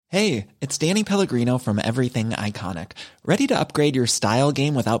Hey, it's Danny Pellegrino from Everything Iconic. Ready to upgrade your style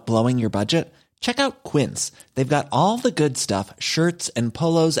game without blowing your budget? Check out Quince. They've got all the good stuff, shirts and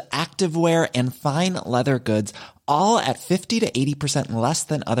polos, activewear, and fine leather goods, all at 50 to 80% less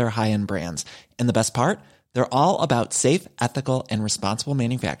than other high-end brands. And the best part? They're all about safe, ethical, and responsible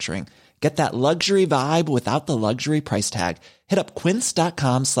manufacturing. Get that luxury vibe without the luxury price tag. Hit up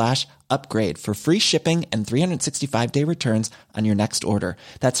quince.com/upgrade for free shipping and 365-day returns on your next order.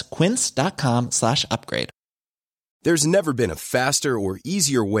 That's quince.com/upgrade. There's never been a faster or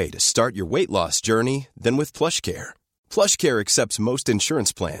easier way to start your weight loss journey than with PlushCare. PlushCare accepts most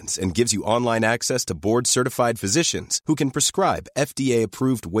insurance plans and gives you online access to board-certified physicians who can prescribe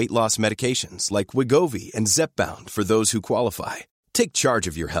FDA-approved weight loss medications like Wegovy and Zepbound for those who qualify. Take charge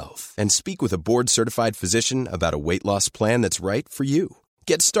of your health and speak with a board-certified physician about a weight loss plan that's right for you.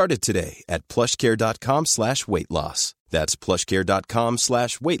 Get started today at plushcare.com/weight loss. That's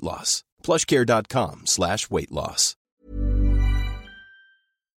plushcare.com/weight loss. plushcare.com/weight loss.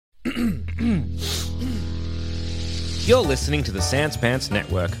 You're listening to the Sans Pants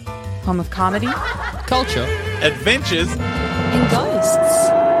Network. Home of comedy, Culture. Adventures. and ghosts.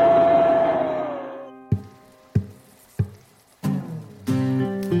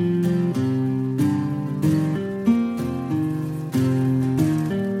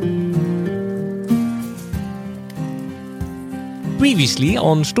 Previously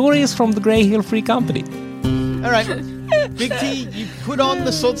on Stories from the Grey Hill Free Company. All right. Big T, you put on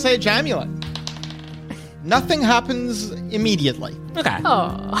the Sword Sage amulet. Nothing happens immediately. Okay.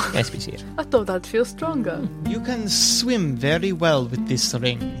 Oh, Yes, we see it. I thought I'd feel stronger. You can swim very well with this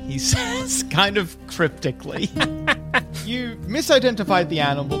ring, he says, kind of cryptically. You misidentified the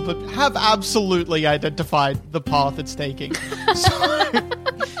animal, but have absolutely identified the path it's taking.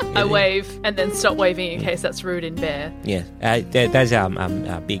 I wave and then stop waving in case that's rude in bear. Yeah, that's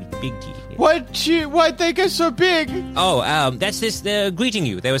big T. Yeah. Why'd they get so big? Oh, that's this greeting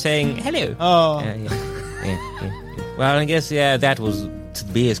you. They were saying hello. Oh. Yeah. Well, I guess that was to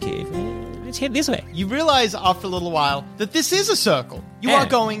the bear's cave. Let's head this way. You realize after a little while that this is a circle. You are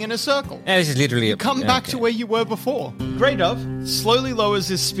going in a circle. This is literally Come back to where you were before. Grey Dove slowly lowers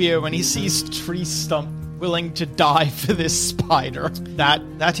his spear when he sees Tree Stump willing to die for this spider.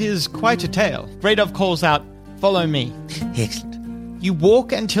 That is quite a tale. Grey Dove calls out, "Follow me." Excellent. You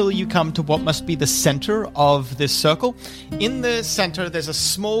walk until you come to what must be the center of this circle. In the center, there's a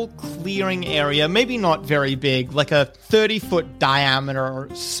small clearing area, maybe not very big, like a 30-foot diameter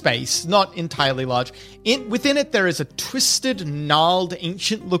space, not entirely large. Within it, there is a twisted, gnarled,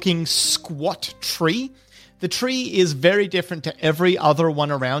 ancient-looking squat tree. The tree is very different to every other one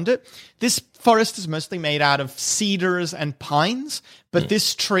around it. This forest is mostly made out of cedars and pines, but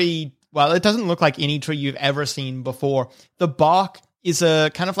this tree, well, it doesn't look like any tree you've ever seen before. The bark is a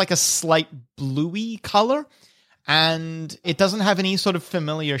kind of like a slight bluey color, and it doesn't have any sort of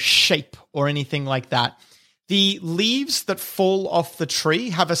familiar shape or anything like that. The leaves that fall off the tree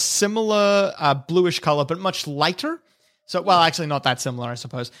have a similar bluish color, but much lighter. So, well, actually not that similar, I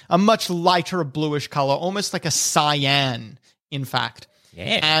suppose. A much lighter bluish color, almost like a cyan, in fact.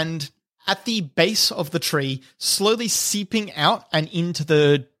 Yeah. And at the base of the tree, slowly seeping out and into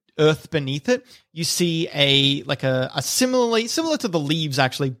the earth beneath it, you see a similar to the leaves,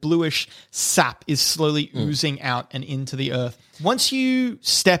 actually, bluish sap is slowly oozing out and into the earth. Once you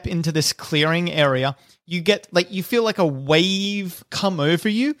step into this clearing area, you feel like a wave come over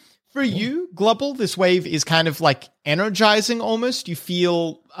you. For you, Glubble, this wave is kind of like energizing almost. You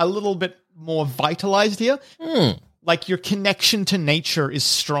feel a little bit more vitalized here. Like your connection to nature is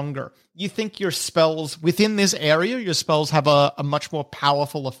stronger. You think your spells within this area, your spells have a much more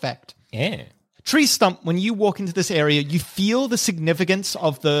powerful effect. Yeah. Tree Stump, when you walk into this area, you feel the significance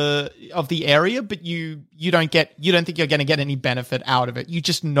of the area, but you don't think you're going to get any benefit out of it. You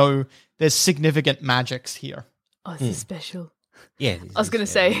just know there's significant magics here. Oh, this is special. Yeah. I was going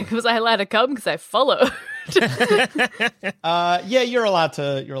to say, was I allowed to come because I follow? Yeah, you're allowed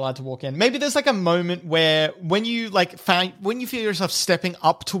to walk in. Maybe there's like a moment where when you feel yourself stepping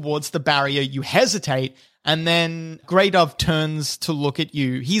up towards the barrier, you hesitate, and then Grey Dove turns to look at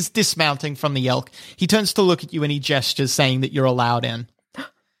you. He's dismounting from the elk. He turns to look at you and he gestures, saying that you're allowed in.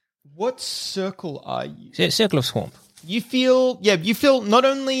 What circle are you? Circle of Swamp. You feel not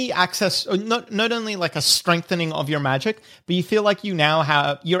only not only like a strengthening of your magic, but you feel like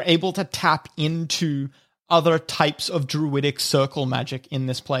you're able to tap into other types of druidic circle magic in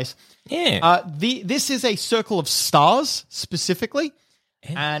this place. Yeah. This is a circle of stars specifically,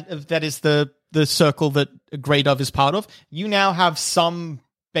 and that is the circle that Grey Dove is part of. You now have some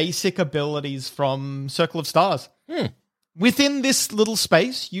basic abilities from Circle of Stars. Within this little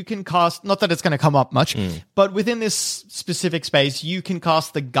space, you can cast, not that it's going to come up much, but within this specific space, you can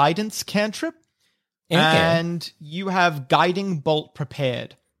cast the guidance cantrip, and you have guiding bolt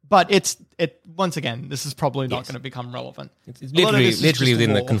prepared. But once again, this is probably not going to become relevant. It's literally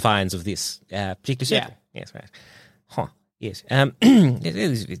within the confines of this particular circle. Yeah. Yes, right. Huh. Yes. It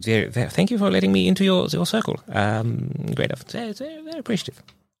is very, thank you for letting me into your circle. Great. It's very, very appreciative.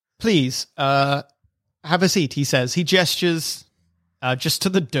 Please, have a seat, he says. He gestures just to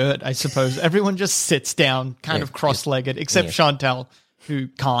the dirt, I suppose. Everyone just sits down, kind of cross-legged, except Chantal, who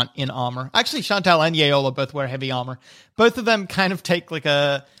can't in armor. Actually, Chantal and Yeola both wear heavy armor. Both of them kind of take like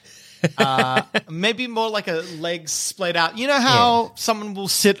a... maybe more like a legs splayed out. You know how someone will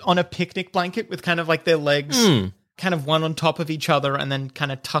sit on a picnic blanket with kind of like their legs kind of one on top of each other and then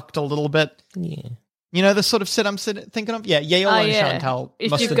kind of tucked a little bit? Yeah. You know the sort of sit I'm thinking of? Yeah, Yeola and Chantal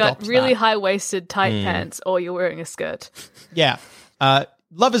if must you've adopt got really that. high-waisted tight pants or you're wearing a skirt. Yeah.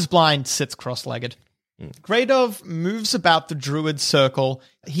 Love is Blind sits cross-legged. Grey Dove moves about the druid circle.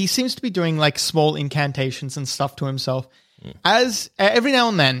 He seems to be doing like small incantations and stuff to himself. As every now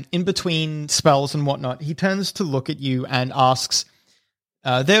and then, in between spells and whatnot, he turns to look at you and asks,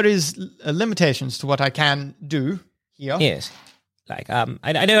 there is limitations to what I can do here. Yes. Like,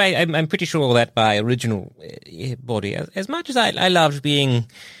 I know I'm pretty sure that my original body, as much as I loved being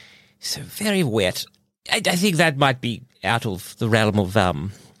so very wet, I think that might be out of the realm of,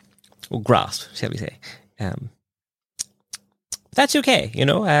 or grasp, shall we say. That's okay, you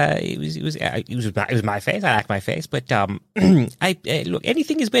know. It was my face. I like my face, but look,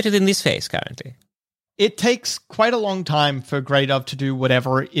 anything is better than this face currently. It takes quite a long time for Grey Dove to do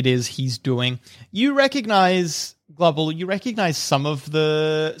whatever it is he's doing. You recognize Glubble. You recognize some of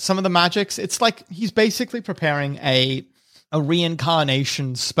the magics. It's like he's basically preparing a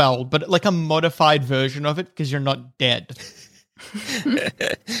reincarnation spell, but like a modified version of it because you're not dead.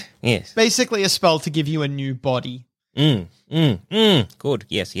 Yes, basically a spell to give you a new body. Good.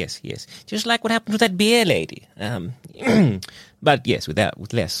 Yes. Just like what happened with that beer lady. But yes,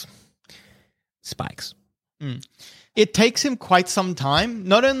 with less spikes. It takes him quite some time.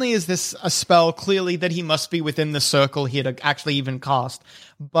 Not only is this a spell clearly that he must be within the circle here to actually even cast,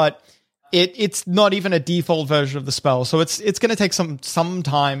 but it's not even a default version of the spell. So it's going to take some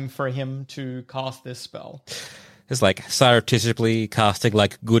time for him to cast this spell. It's like surreptitiously casting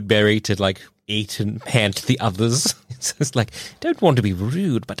like Goodberry to like eat and hand to the others. It's like, don't want to be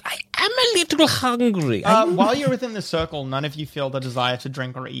rude, but I am a little hungry. While you're within the circle, none of you feel the desire to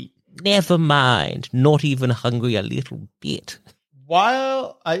drink or eat. Never mind. Not even hungry a little bit.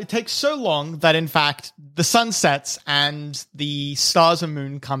 While it takes so long that, in fact, the sun sets and the stars and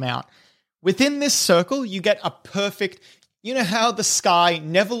moon come out. Within this circle, you get a perfect... You know how the sky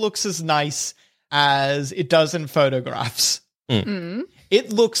never looks as nice as it does in photographs?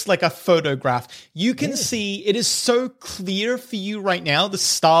 It looks like a photograph. You can see it is so clear for you right now, the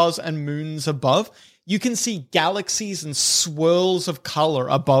stars and moons above. You can see galaxies and swirls of color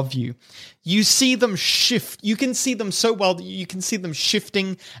above you. You see them shift. You can see them so well that you can see them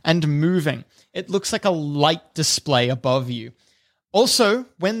shifting and moving. It looks like a light display above you. Also,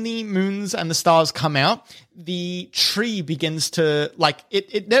 when the moons and the stars come out, the tree begins to, like,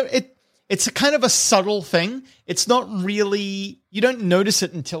 it's a kind of a subtle thing. It's not really, you don't notice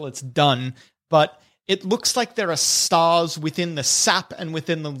it until it's done, but it looks like there are stars within the sap and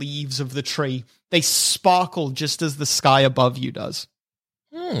within the leaves of the tree. They sparkle just as the sky above you does.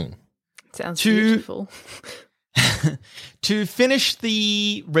 Sounds beautiful. To finish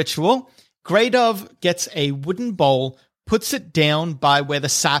the ritual, Grey Dove gets a wooden bowl, puts it down by where the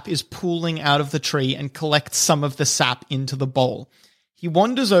sap is pooling out of the tree, and collects some of the sap into the bowl. He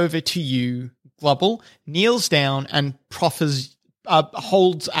wanders over to you, Glubble, kneels down, and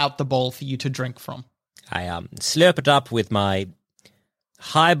holds out the bowl for you to drink from. I slurp it up with my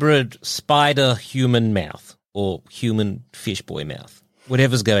hybrid spider-human mouth, or human fish boy mouth.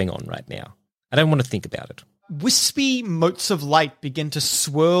 Whatever's going on right now. I don't want to think about it. Wispy motes of light begin to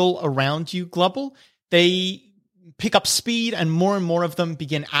swirl around you, Glubble. They pick up speed, and more of them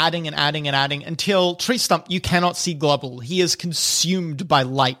begin adding until Tree Stump, you cannot see Glubble. He is consumed by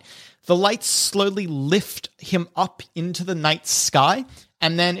light. The lights slowly lift him up into the night sky,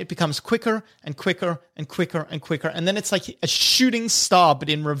 and then it becomes quicker and quicker and quicker and quicker, and then it's like a shooting star, but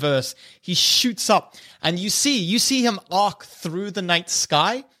in reverse. He shoots up, and you see him arc through the night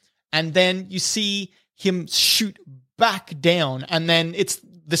sky, and then you see him shoot back down, and then it's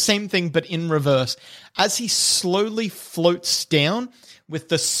the same thing, but in reverse. As he slowly floats down with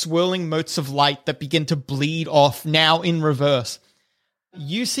the swirling motes of light that begin to bleed off, now in reverse,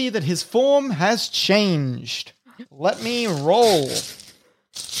 you see that his form has changed. Let me roll.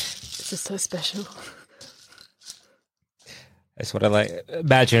 This is so special. That's what I like.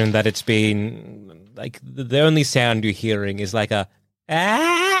 Imagine that it's been like the only sound you're hearing is like a.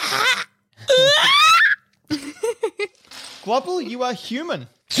 Glubble, you are human.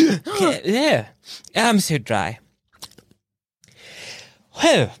 Yeah, I'm so dry.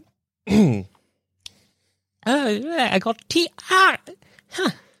 Well, I got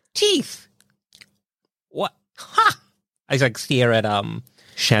teeth. What? Ha! I like stare at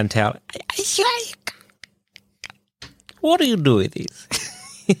Chantal. What do you do with these?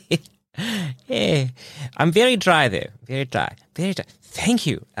 Yeah, I'm very dry though. Very dry. Very dry. Thank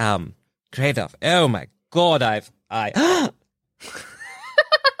you. Great off. Oh my god, I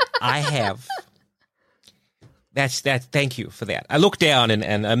have. That's thank you for that. I look down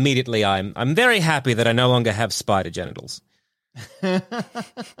and immediately I'm very happy that I no longer have spider genitals. Can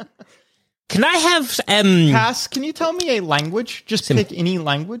I have Cass, can you tell me a language? Just pick any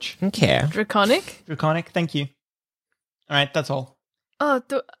language. Okay. Draconic? Draconic, thank you. All right, that's all. Oh,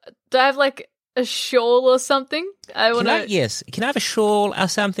 do I have like a shawl or something? Yes. Can I have a shawl or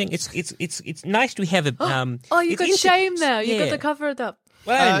something? It's nice to have a Oh, you got shame now. You got Yeah. to cover it up.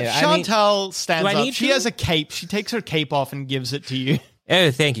 Well, no, Chantal stands do I up. need She to? has a cape. She takes her cape off and gives it to you.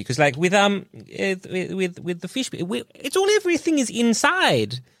 Oh, thank you. Because like with the fish, it's all everything is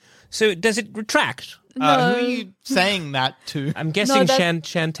inside. So does it retract? Who are you saying that to? I'm guessing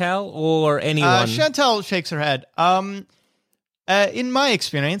Chantal or anyone. Chantal shakes her head. In my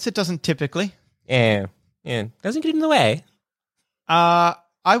experience, it doesn't typically. Yeah. Doesn't get in the way. I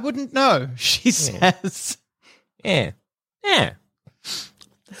wouldn't know, she says. Yeah. I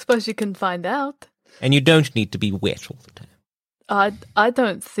suppose you can find out. And you don't need to be wet all the time. I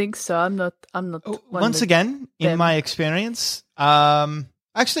don't think so. I'm not. Once again, in my experience,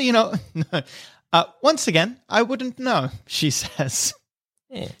 actually, once again, I wouldn't know, she says.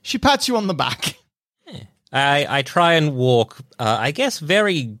 Yeah. She pats you on the back. I try and walk, I guess,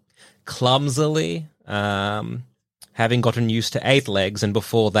 very clumsily, having gotten used to 8 legs, and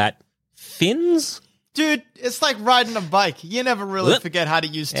before that, fins? Dude, it's like riding a bike. You never really forget how to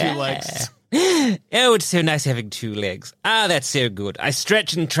use 2 legs. Oh, it's so nice having 2 legs. Ah, that's so good. I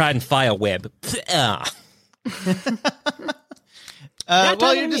stretch and try and fire web.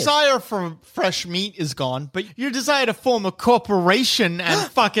 Well, your desire for fresh meat is gone, but your desire to form a corporation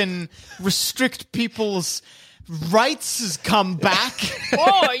and fucking restrict people's rights has come back.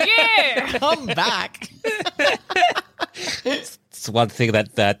 Oh yeah, Come back. It's one thing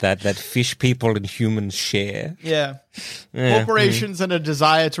that fish people and humans share. Yeah. Corporations and a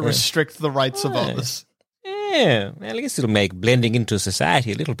desire to restrict the rights of others. Yeah, well, at least it'll make blending into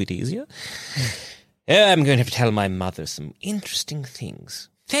society a little bit easier. I'm going to have to tell my mother some interesting things.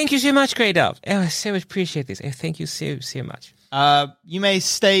 Thank you so much, Grey Dove. Oh, I so appreciate this. Oh, thank you so much. You may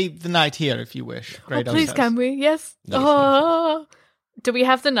stay the night here if you wish. Grey Dove please, says. can we? Yes. Oh, do we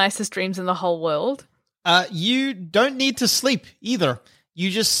have the nicest dreams in the whole world? You don't need to sleep either. You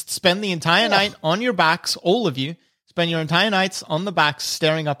just spend the entire night on your backs, all of you. Spend your entire nights on the backs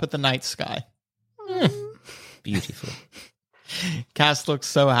staring up at the night sky. Beautiful. Cass looks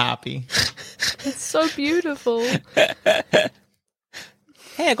so happy. It's so beautiful. Hey,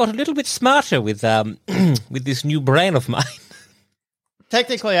 I got a little bit smarter with this new brain of mine.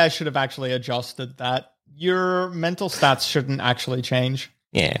 Technically, I should have actually adjusted that. Your mental stats shouldn't actually change.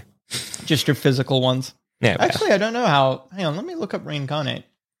 Yeah. Just your physical ones. Yeah. Well. Actually, I don't know how. Hang on, let me look up reincarnate.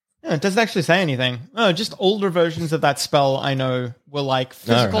 No, it doesn't actually say anything. Oh, just older versions of that spell I know were like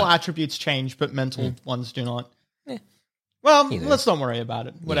physical attributes change, but mental ones do not. Yeah. Well, let's not worry about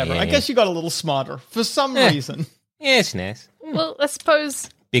it. Whatever. Yeah. I guess you got a little smarter for some reason. Yeah, it's nice. Well, I suppose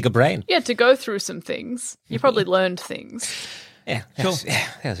Bigger brain. you had to go through some things. You probably learned things. Yeah, that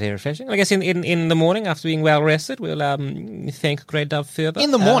was very refreshing. I guess in the morning, after being well rested, we'll thank Grey Dove further.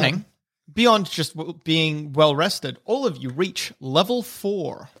 In the morning, beyond just being well rested, all of you reach level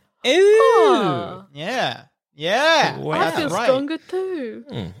 4. Ooh. Oh, Yeah. Yeah. Wow. I That's feel right. stronger too.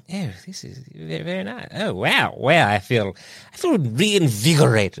 Oh, this is very, very nice. Oh, wow. Wow, I feel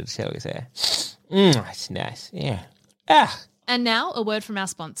reinvigorated, shall we say. It's nice. Yeah. Ah. And now, a word from our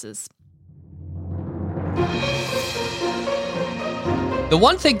sponsors. The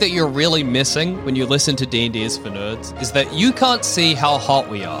one thing that you're really missing when you listen to D&D is for Nerds is that you can't see how hot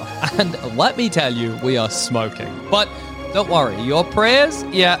we are. And let me tell you, we are smoking. But don't worry, your prayers,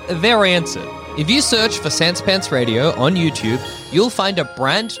 they're answered. If you search for Sanspants Radio on YouTube, you'll find a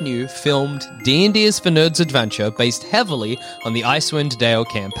brand new filmed D&D is for Nerds adventure based heavily on the Icewind Dale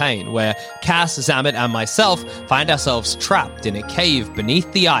campaign, where Cass, Zamet, and myself find ourselves trapped in a cave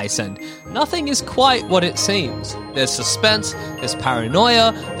beneath the ice, and nothing is quite what it seems. There's suspense, there's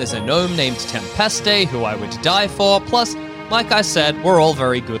paranoia, there's a gnome named Tempeste who I would die for, plus, like I said, we're all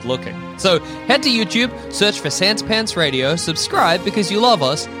very good looking. So head to YouTube, search for Sanspants Radio, subscribe because you love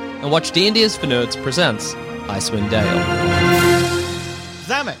us, and watch D&D is for Nerds presents Icewind Dale.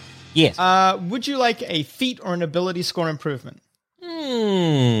 Zamet. Yes. Would you like a feat or an ability score improvement?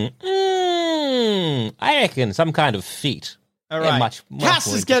 I reckon some kind of feat. All Yeah, right. much Cass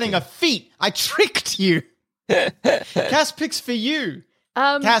more is getting a interesting. feat. I tricked you. Cass picks for you.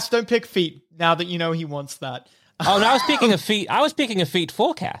 Cass, don't pick feat now that you know he wants that. Oh, no, I was picking a feat. I was picking a feat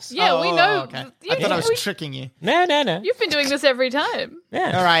for Cass. Yeah, we know. Okay. Yeah, I thought I was we- tricking you. No. You've been doing this every time.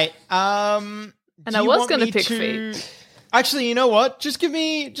 Yeah. All right. And do I you was want gonna me pick to- feat. Actually, you know what? Just give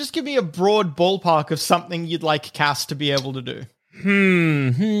me a broad ballpark of something you'd like Cass to be able to do.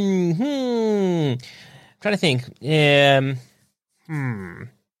 Trying to think.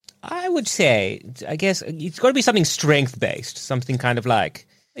 I would say, I guess it's got to be something strength-based. Something kind of like,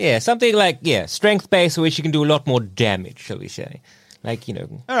 strength-based, so which you can do a lot more damage, shall we say. Like,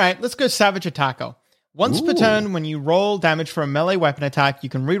 All right, let's go Savage Attacker. Once per turn, when you roll damage for a melee weapon attack, you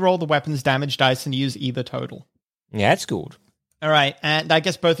can re-roll the weapon's damage dice and use either total. yeah, that's good. All right, and I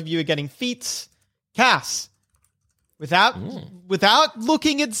guess both of you are getting feats. Cass, without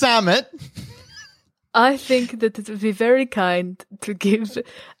looking at Zamet, I think that it would be very kind to give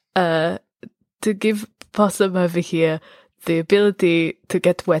Possum over here the ability to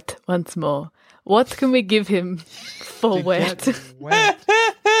get wet once more. What can we give him for to wet? get wet.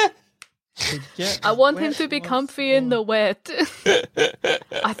 To get I want him wet to be once comfy in more. the wet.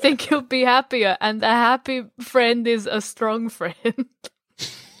 I think he'll be happier, and a happy friend is a strong friend.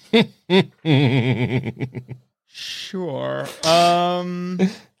 Sure.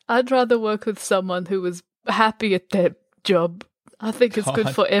 I'd rather work with someone who is happy at their job. I think it's good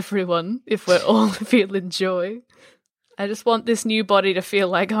God. for everyone if we're all feeling joy. I just want this new body to feel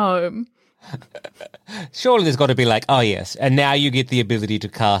like home. Surely there's got to be like, oh yes, and now you get the ability to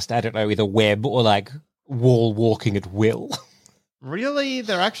cast, I don't know, either web or like wall walking at will. Really?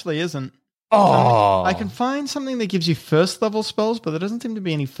 There actually isn't. Oh. I can find something that gives you first level spells, but there doesn't seem to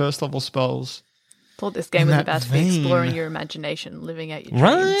be any first level spells. Thought this game In was that about to vein. be exploring your imagination, living out your dreams.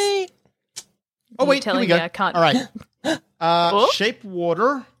 Right? Oh You're wait, here telling we go. me I can't All right. Oh? Shape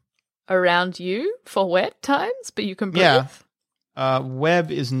water. around you for wet times, but you can breathe. Yeah.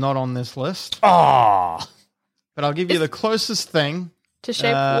 Web is not on this list, Oh. but I'll give you the closest thing. To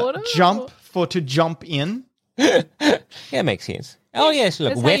shape water? Jump to jump in. Yeah, makes sense. Oh yes, look,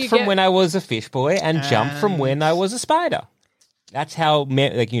 That's how wet you from get- when I was a fish boy and jump from when I was a spider. That's how,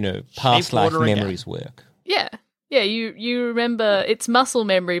 past life water again. memories work. Yeah. Yeah, you remember, it's muscle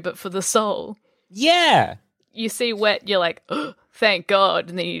memory, but for the soul. Yeah. You see wet, you're like, oh, thank God,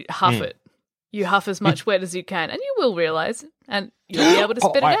 and then you huff it. You huff as much wet as you can, and you will realize, and you'll be able to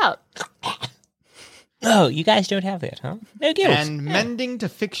spit it out. Oh, you guys don't have that, huh? No guilt. And mending to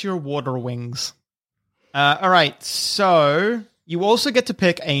fix your water wings. All right, so you also get to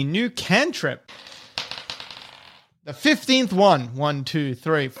pick a new cantrip. The 15th one. 1, 2,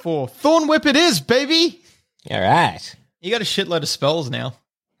 3, 4. Thorn Whip it is, baby! All right. You got a shitload of spells now.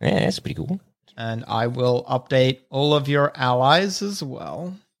 Yeah, that's pretty cool. And I will update all of your allies as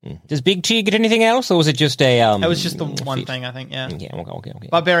well. Does Big T get anything else, or was it just a That was just the one feat? thing, I think, yeah. Yeah, okay.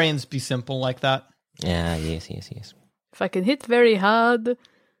 Barbarians be simple like that. Ah, yes. If I can hit very hard,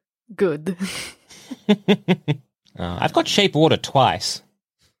 good. I've got shape water twice.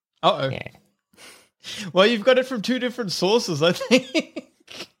 Uh-oh. Yeah. Well, you've got it from two different sources, I think.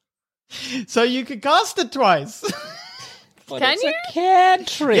 So you can cast it twice. But Can it's you? a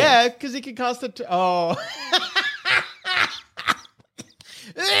cantrip. Yeah, because he can cast it. Oh.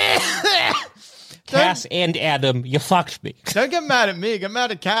 Cass and Adam, you fucked me. Don't get mad at me. Get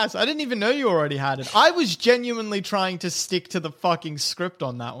mad at Cass. I didn't even know you already had it. I was genuinely trying to stick to the fucking script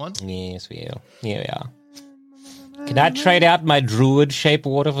on that one. Yes, we are. Here we are. Can I trade out my druid shape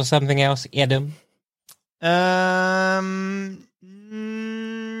water for something else, Adam?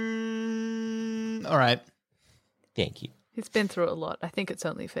 All right. Thank you. He's been through a lot. I think it's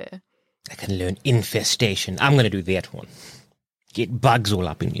only fair. I can learn infestation. I'm going to do that one. Get bugs all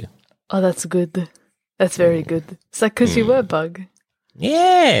up in you. Oh, that's good. That's very good. It's like because you were bug.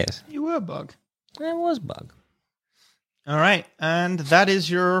 Yes, You were a bug. that was bug. All right. And that is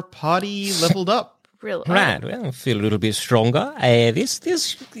your party leveled up. Real. Right, well, I feel a little bit stronger.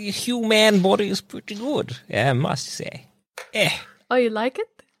 This human body is pretty good, I must say. Oh, you like it?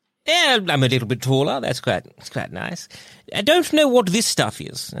 Yeah, I'm a little bit taller. It's quite nice. I don't know what this stuff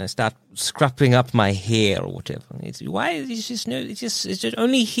is. I start scrubbing up my hair or whatever. It's just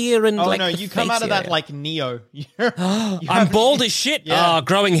only here and Oh like. no, the you come face out of that area. like Neo. I'm bald as shit. Yeah. Oh,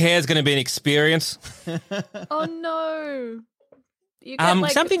 growing hair is going to be an experience. Oh no. You get,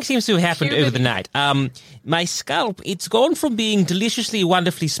 like, Something seems to have happened over the puberty. night. My scalp, it's gone from being deliciously,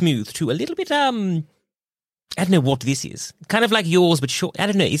 wonderfully smooth to a little bit, I don't know what this is. Kind of like yours, but short. I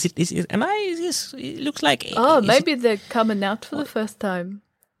don't know. Is it, it looks like... Oh, is maybe they're coming out for the first time.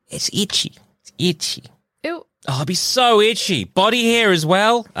 It's itchy. It's itchy. Ew. Oh, it'd be so itchy. Body hair as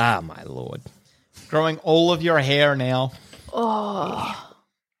well. Ah, my lord. Growing all of your hair now. Oh.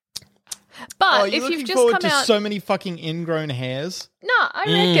 Oh, But you're if you've looking just forward come to out... so many fucking ingrown hairs. No,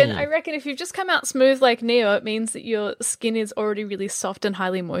 I reckon if you've just come out smooth like Neo, it means that your skin is already really soft and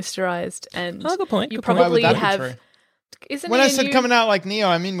highly moisturized, and Oh, good point, you good point. Why would probably that be have. true? Isn't When he I a said new- coming out like Neo,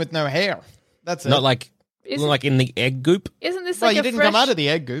 I mean with no hair. That's it. Not like Isn't- in the egg goop. Isn't this well, like you a didn't fresh? come out of the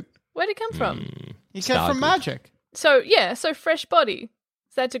egg goop. Where'd it come from? You came Star from goop. magic. So fresh body.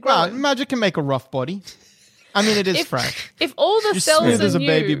 Is that to grow? Well, magic can make a rough body. I mean, it is fresh. If all the You're cells smooth are as a new,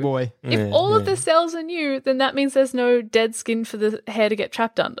 baby boy. if all of the cells are new, then that means there's no dead skin for the hair to get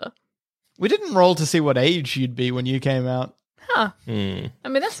trapped under. We didn't roll to see what age you'd be when you came out. Huh. I mean,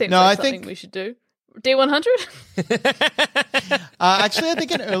 that seems No, like I something think- we should do. D100? Actually, I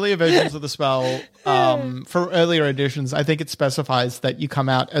think in earlier versions of the spell, for earlier editions, I think it specifies that you come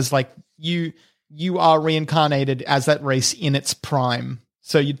out as like you are reincarnated as that race in its prime.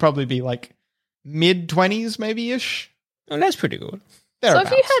 So you'd probably be like mid-20s, maybe-ish. Oh, that's pretty good. So if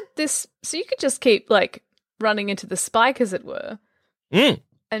Thereabouts. you had this, so you could just keep like running into the spike, as it were, and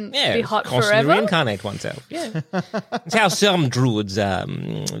Yeah, be hot constantly forever. reincarnate oneself. Yeah, it's how some druids,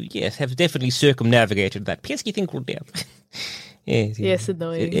 yes, have definitely circumnavigated that pesky thing called death. Yes,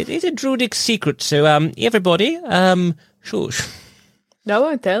 annoying. It is a druidic secret. So, everybody, shush. No, I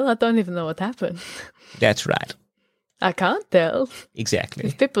won't tell. I don't even know what happened. That's right. I can't tell. Exactly.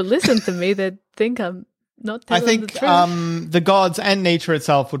 If people listen to me, they'd think I'm not I telling think the truth. the gods and nature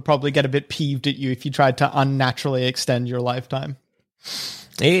itself would probably get a bit peeved at you if you tried to unnaturally extend your lifetime.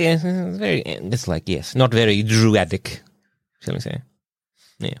 Yeah, it's like, yes, not very druidic, shall we say.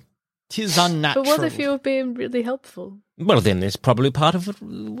 Yeah. Tis unnatural. But what if you were being really helpful? Well, then it's probably part of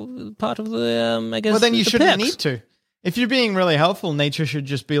the, I guess. Well, then you the shouldn't perks. need to. If you're being really helpful, nature should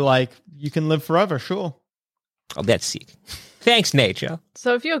just be like, you can live forever, sure. Oh, that's sick. Thanks, nature.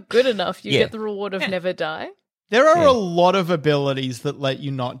 So if you're good enough, you Yeah. get the reward of never die. There are a lot of abilities that let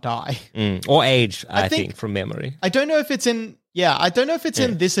you not die. Or age, I think- think, from memory. I don't know if it's in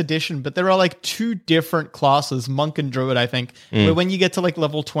in this edition, but there are like two different classes, monk and druid, I think, where when you get to like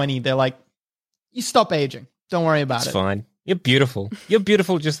level 20, they're like, you stop aging. Don't worry about It's it. fine. You're beautiful. You're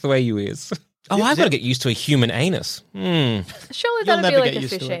beautiful just the way you is. Oh, I've got to get used to a human anus. Surely You'll that'd be never like get a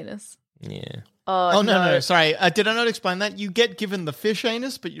used to fish it. anus. Yeah. Oh, no. Sorry. Did I not explain that? You get given the fish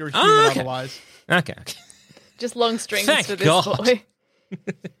anus, but you're a human Oh, okay. otherwise. Okay. Just long strings Thank for this God. boy.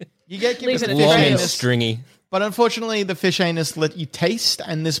 You get given Leave it the at fish Long and trails. anus, stringy. but unfortunately the fish anus let you taste,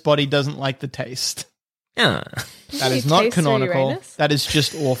 and this body doesn't like the taste. Ah. That You is not taste through canonical. Uranus? That is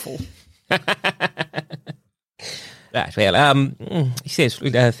just awful. Right, well, he says,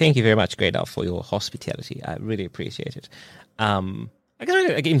 thank you very much, Greydove, for your hospitality. I really appreciate it. I guess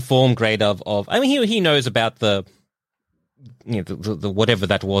I could inform Greydove of, I mean, he knows about the, the whatever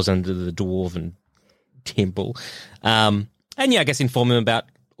that was under the dwarven temple. And yeah, I guess inform him about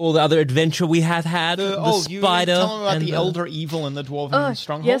all the other adventure we have had. The You spider. tell him about and the elder evil in the dwarven Oh,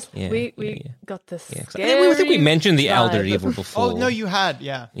 stronghold. yes, Yeah, we yeah. got the Yeah, 'cause scary I think we mentioned the elder vibe. evil before. Oh no, you had,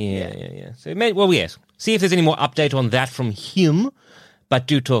 yeah. Yeah. So, well, yes. See if there's any more update on that from him. But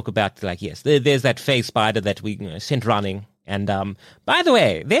do talk about, like, yes, there's that phase spider that we sent running. And, by the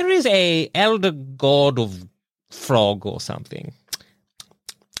way, there is a elder god of frog or something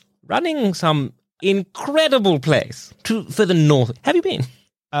running some incredible place for the north. Have you been?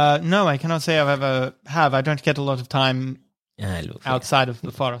 No, I cannot say I've ever have. I don't get a lot of time Look, outside of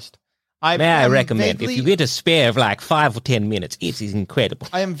the forest. May I am recommend, vaguely- if you get a spare of like 5 or 10 minutes, it is incredible.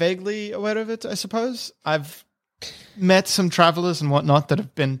 I am vaguely aware of it, I suppose. I've met some travelers and whatnot that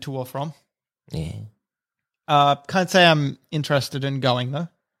have been to or from. Yeah. Can't say I'm interested in going, though.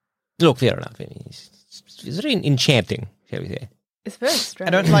 Look, fair enough. It's very enchanting, shall we say. It's very strange.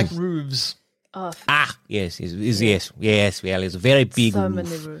 I don't like roofs. Oh, Yes. Well, it's a very big so roof.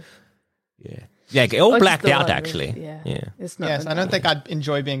 many roofs. Yeah. Yeah, all Oh, just blacked the out, one roof, actually. Yeah. Yeah. It's not Yes, I don't think I'd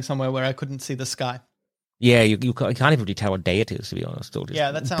enjoy being somewhere where I couldn't see the sky. Yeah, you can't even really tell what day it is, to be honest. Still just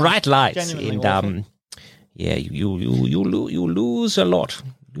Yeah, that sounds bright lights genuinely and yeah, you lose a lot.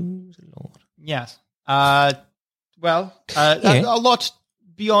 Yes. A lot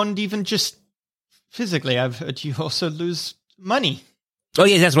beyond even just physically. I've heard you also lose money. Oh,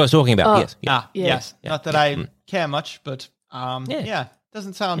 yes, that's what I was talking about. Oh. Yes. Yeah. Yes. Not that I care much, but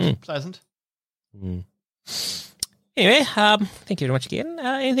doesn't sound pleasant. Anyway, thank you very much again.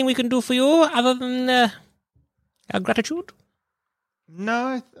 Anything we can do for you other than our gratitude?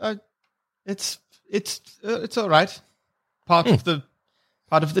 No, it's all right. Part of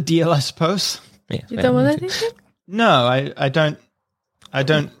the deal, I suppose. Yes, You don't want anything? No, I don't.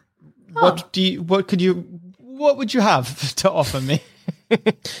 What would you have to offer me?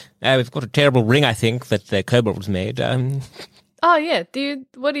 we've got a terrible ring, I think, that the kobolds made. Oh, yeah.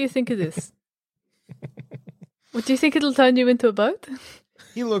 What do you think of this? What, do you think it'll turn you into a boat?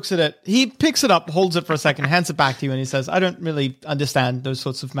 He looks at it. He picks it up, holds it for a second, hands it back to you, and he says, "I don't really understand those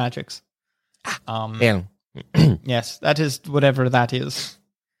sorts of magics." Yeah. Yes, that is whatever that is.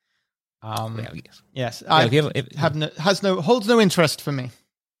 Well, yes. Yes, Well, if you holds no interest for me.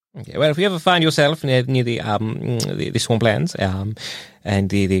 Okay. Well, if you ever find yourself near the swamplands and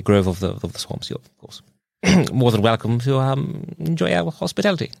the grove of the swamps, you're of course more than welcome to enjoy our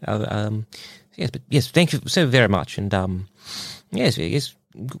hospitality. Yes, but yes, thank you so very much, and yes,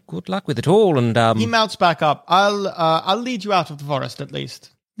 good luck with it all. And He mounts back up. I'll lead you out of the forest at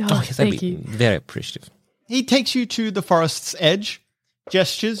least. Oh, yes, thank I'd be you. very appreciative. He takes you to the forest's edge.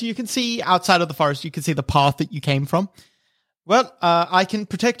 Gestures. You can see outside of the forest. You can see the path that you came from. Well, I can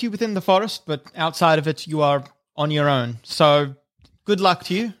protect you within the forest, but outside of it, you are on your own. So, good luck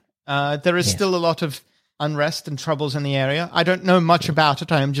to you. There is still a lot of unrest and troubles in the area. I don't know much about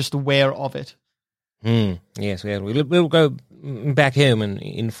it. I am just aware of it. Yes, well, we'll go back home and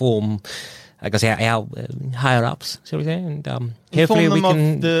inform, I guess, our higher ups, shall we say, and hopefully Inform we them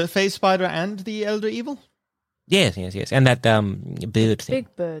can. of the Phase Spider and the Elder Evil. Yes, and that bird thing.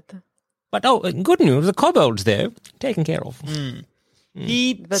 Big bird. But good news, the kobolds though taken care of.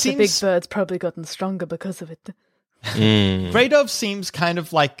 He But seems. the big bird's probably gotten stronger because of it. Radov seems kind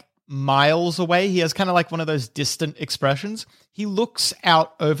of like miles away. He has kind of like one of those distant expressions. He looks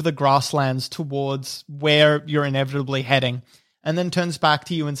out over the grasslands towards where you're inevitably heading, and then turns back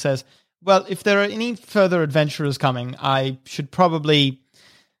to you and says, "Well, if there are any further adventurers coming, I should probably...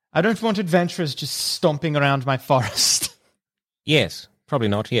 I don't want adventurers just stomping around my forest." Yes, probably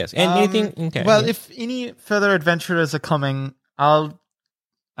not. Yes, and anything. Okay. Well, if any further adventurers are coming, I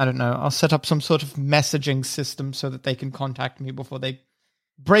don't know, I'll set up some sort of messaging system so that they can contact me before they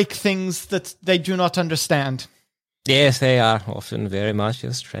break things that they do not understand. Yes, they are often very much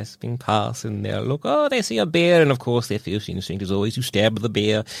just trespassing past, and they'll look, they see a bear, and of course their first instinct is always to stab the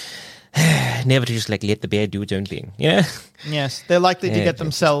bear. Never to just let the bear do its own thing, yeah? Yes, they're likely to Yeah, get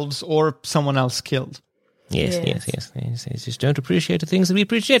themselves or someone else killed. Yes. They just don't appreciate the things that we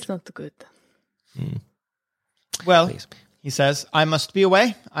appreciate. It's not good. Well, Please. he says, I must be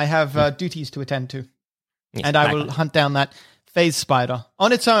away. I have duties to attend to. Yes, And I will likewise. hunt down that phase spider.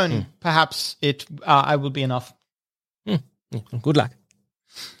 On its own, perhaps I will be enough. Yeah, good luck.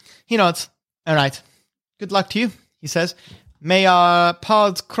 He nods. All right. Good luck to you, he says. May our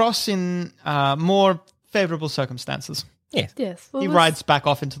paths cross in more favorable circumstances. Yes. Yes. Well, He rides back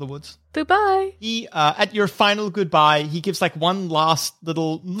off into the woods. Goodbye. He, at your final goodbye, he gives like one last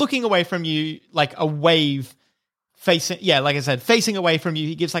little, looking away from you, like a wave, like I said, facing away from you.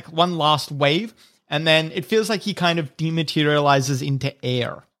 He gives like one last wave, and then it feels like he kind of dematerializes into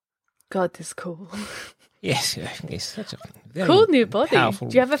air. God, this is cool. Yes. That's a very Cool new body. powerful.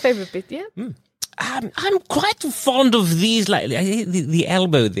 Do you have a favorite bit yet? I'm quite fond of these, like the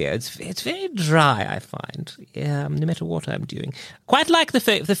elbow there. It's very dry, I find. No matter what I'm doing, quite like the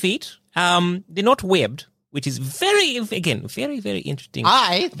feet. They're not webbed, which is very, very interesting.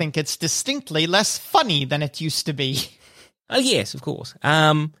 I think it's distinctly less funny than it used to be. Oh yes, of course.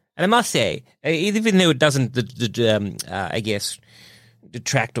 And I must say, even though it doesn't, I guess,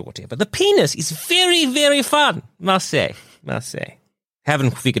 detract or whatever, the penis is very, very fun. Must say.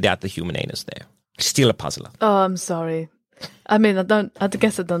 Haven't figured out the human anus there. Still a puzzler. Oh, I'm sorry. I mean, I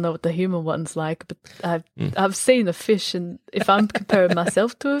guess I don't know what the human one's like, but I've seen a fish, and if I'm comparing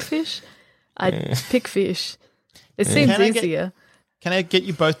myself to a fish, I'd pick fish. It seems Can I get- easier. Can I get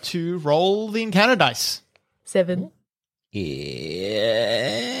you both to roll the encounter dice? 7.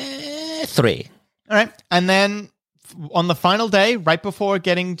 Yeah, 3. All right. And then on the final day, right before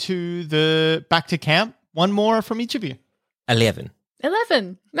getting to back to camp, one more from each of you. 11.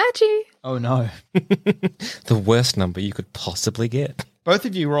 11. Matchy. Oh, no. The worst number you could possibly get. Both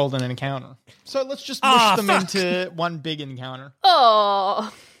of you rolled an encounter. So let's just mush them into one big encounter.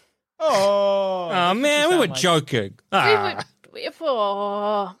 Oh, Oh man, we were joking. Ah.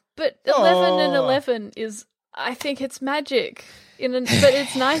 But 11 and 11 is, I think it's magic, but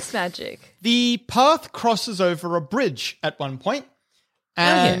it's nice magic. The path crosses over a bridge at one point,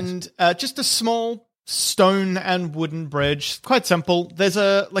 and just a small stone and wooden bridge. Quite simple. There's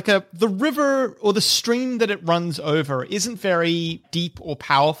the river or the stream that it runs over isn't very deep or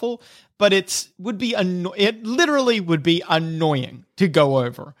powerful, but it literally would be annoying to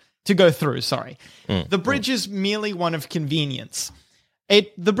go through. Sorry. The bridge is merely one of convenience.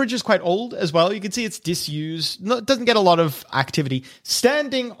 The bridge is quite old as well. You can see it's disused. It doesn't get a lot of activity.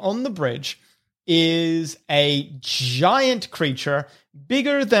 Standing on the bridge is a giant creature,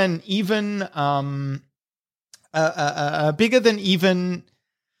 bigger than even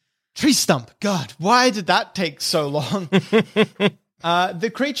tree stump. God, why did that take so long?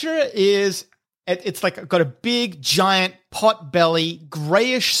 The creature is, it's like got a big, giant pot belly,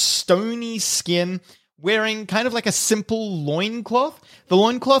 grayish, stony skin, wearing kind of like a simple loincloth. The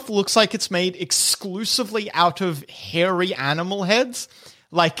loincloth looks like it's made exclusively out of hairy animal heads.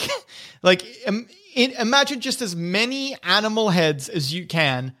 Imagine just as many animal heads as you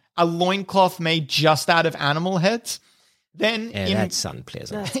can, a loincloth made just out of animal heads. Then that's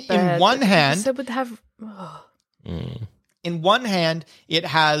unpleasant. In one hand, So it would have. in one hand, it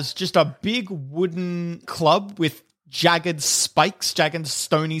has just a big wooden club with jagged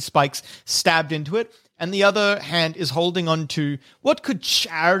stony spikes stabbed into it. And the other hand is holding on to what could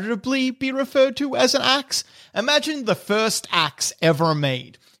charitably be referred to as an axe. Imagine the first axe ever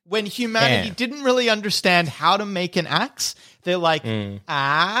made. When humanity didn't really understand how to make an axe, they're like,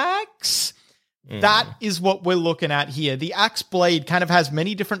 axe? That is what we're looking at here. The axe blade kind of has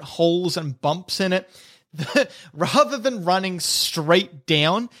many different holes and bumps in it. Rather than running straight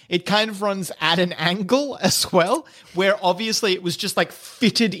down, it kind of runs at an angle as well, where obviously it was just like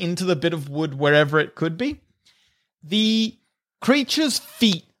fitted into the bit of wood wherever it could be. The creature's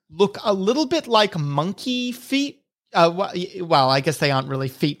feet look a little bit like monkey feet. Well, I guess they aren't really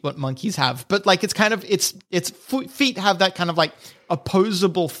feet what monkeys have, but like it's kind of its feet have that kind of like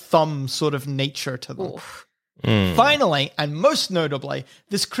opposable thumb sort of nature to them. Finally, and most notably,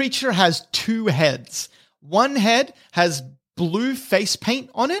 this creature has two heads. One head has blue face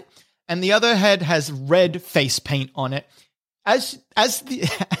paint on it, and the other head has red face paint on it.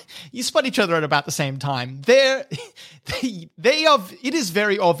 You spot each other at about the same time. It is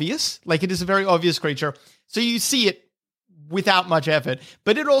very obvious, like it is a very obvious creature. So you see it without much effort,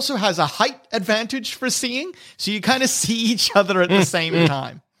 but it also has a height advantage for seeing, so you kind of see each other at the same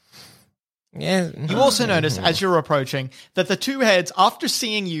time. Yeah. You also notice as you're approaching that the two heads, after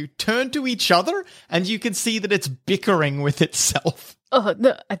seeing you, turn to each other, and you can see that it's bickering with itself. Oh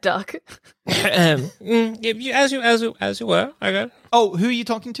no, a duck. As you were. Okay. Oh, who are you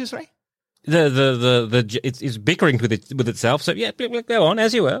talking to, sorry? It's bickering with itself. So yeah, go on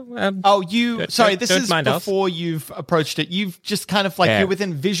as you were. This is before you've approached it. You've just kind of like you're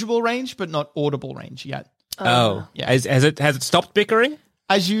within visual range, but not audible range yet. Yeah. Has it stopped bickering?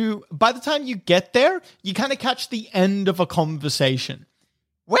 By the time you get there, you kind of catch the end of a conversation.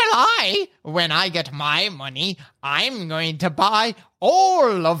 Well, when I get my money, I'm going to buy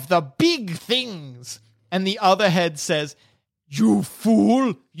all of the big things. And the other head says, you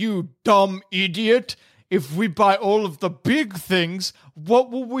fool, you dumb idiot. If we buy all of the big things,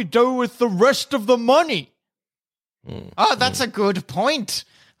 what will we do with the rest of the money? That's a good point.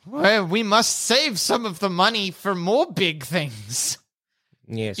 Well, we must save some of the money for more big things.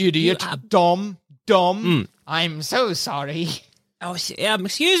 Yes. Idiot, dumb. I'm so sorry. Oh,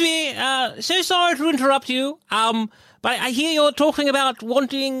 excuse me. So sorry to interrupt you. But I hear you're talking about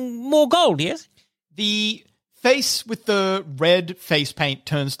wanting more gold, yes? The face with the red face paint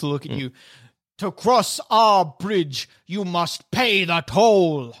turns to look at you. To cross our bridge, you must pay the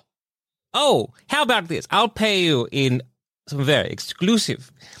toll. Oh, how about this? I'll pay you in some very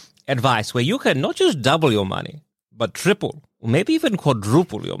exclusive advice where you can not just double your money, but triple, or maybe even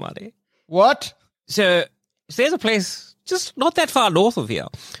quadruple your money. What? So there's a place just not that far north of here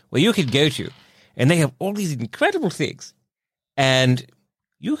where you can go to, and they have all these incredible things, and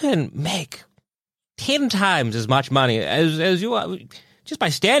you can make 10 times as much money as you are just by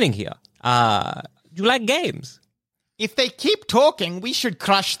standing here. You like games? If they keep talking, we should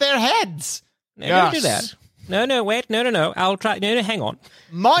crush their heads. No, don't do that. No, wait, no. I'll try. No, hang on.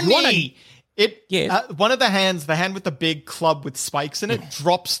 Money! Yes. One of the hands, the hand with the big club with spikes in it,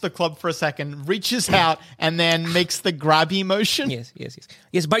 drops the club for a second, reaches out, and then makes the grabby motion. Yes.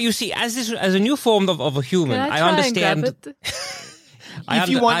 But you see, as a new form of a human, Can I I try understand. and grab it? If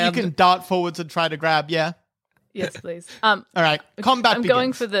you want, you can dart forwards and try to grab, yeah? Yes, please. All right, combat I'm begins.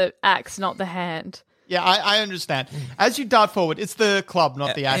 going for the axe, not the hand. Yeah, I understand. As you dart forward, it's the club,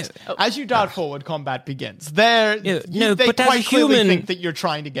 not the axe. As you dart forward, combat begins. They but as quite a clearly human- think that you're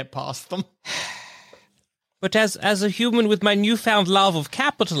trying to get past them. But as a human with my newfound love of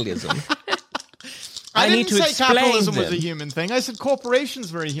capitalism, I need to didn't say explain capitalism was them. a human thing. I said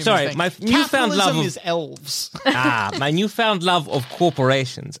corporations were a human Sorry, thing. my newfound love Capitalism of- is elves. my newfound love of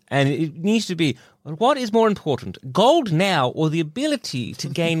corporations, and it needs to be, what is more important, gold now or the ability to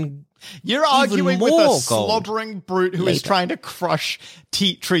gain You're arguing with more a gold slobbering brute who is later. trying to crush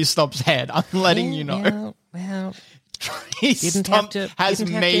Tree Stump's head. I'm letting you know. Well, Tree Didn't have Stump to- has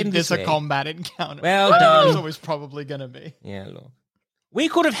didn't have to made end this this a way. combat encounter. Well I think done. It's always probably going to be. yeah, look. We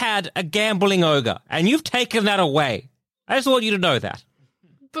could have had a gambling ogre, and you've taken that away. I just want you to know that.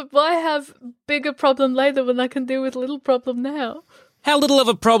 But why have bigger problem later when I can deal with little problem now? How little of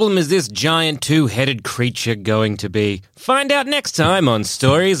a problem is this giant two-headed creature going to be? Find out next time on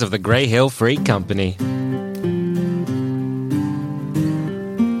Stories of the Grey Hill Freak Company.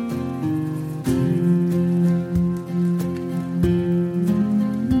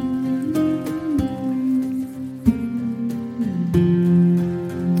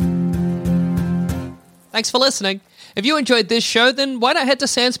 Thanks for listening. If you enjoyed this show, then why not head to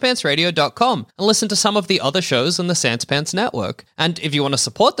sanspantsradio.com and listen to some of the other shows on the Sanspants network. And if you want to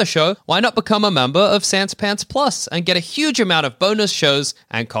support the show, why not become a member of Sanspants Plus and get a huge amount of bonus shows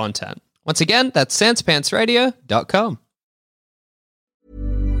and content. Once again, that's sanspantsradio.com.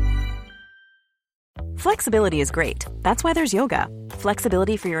 Flexibility is great. That's why there's yoga.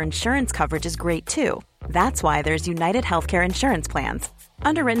 Flexibility for your insurance coverage is great too. That's why there's United Healthcare Insurance Plans.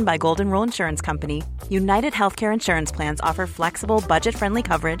 Underwritten by Golden Rule Insurance Company, United Healthcare Insurance Plans offer flexible, budget-friendly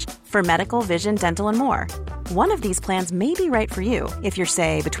coverage for medical, vision, dental, and more. One of these plans may be right for you if you're,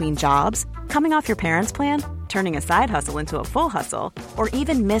 say, between jobs, coming off your parents' plan, turning a side hustle into a full hustle, or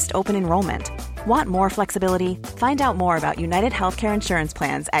even missed open enrollment. Want more flexibility? Find out more about United Healthcare Insurance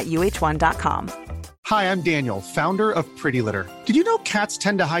Plans at uh1.com. Hi, I'm Daniel, founder of Pretty Litter. Did you know cats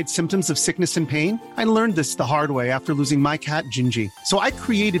tend to hide symptoms of sickness and pain? I learned this the hard way after losing my cat, Gingy. So I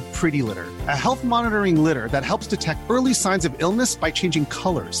created Pretty Litter, a health monitoring litter that helps detect early signs of illness by changing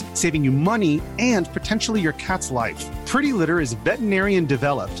colors, saving you money and potentially your cat's life. Pretty Litter is veterinarian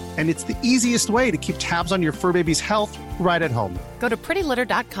developed, and it's the easiest way to keep tabs on your fur baby's health right at home. Go to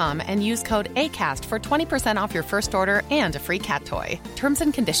prettylitter.com and use code ACAST for 20% off your first order and a free cat toy. Terms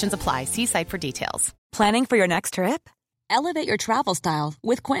and conditions apply. See site for details. Planning for your next trip? Elevate your travel style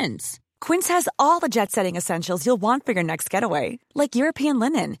with Quince. Quince has all the jet-setting essentials you'll want for your next getaway, like European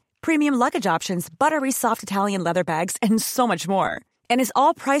linen, premium luggage options, buttery soft Italian leather bags, and so much more. And is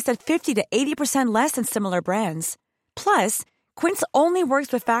all priced at 50 to 80% less than similar brands. Plus, Quince only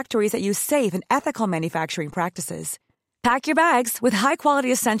works with factories that use safe and ethical manufacturing practices. Pack your bags with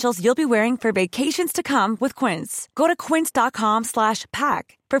high-quality essentials you'll be wearing for vacations to come with Quince. Go to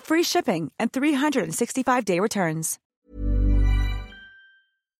quince.com/pack for free shipping and 365-day returns.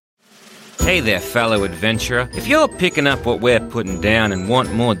 Hey there, fellow adventurer. If you're picking up what we're putting down and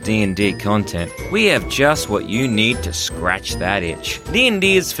want more D&D content, we have just what you need to scratch that itch.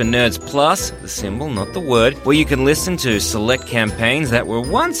 D&D is for Nerds Plus, the symbol, not the word, where you can listen to select campaigns that were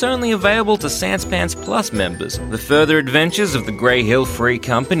once only available to Sanspants Plus members. The further adventures of the Grey Hill Free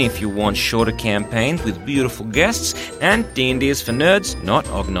Company if you want shorter campaigns with beautiful guests, and D&D is for Nerds, not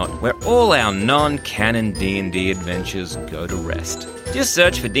Ognot, where all our non-canon D&D adventures go to rest. Just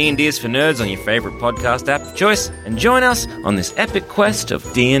search for D&D is for Nerds on your favorite podcast app of choice and join us on this epic quest of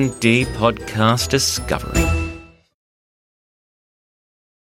D&D podcast discovery.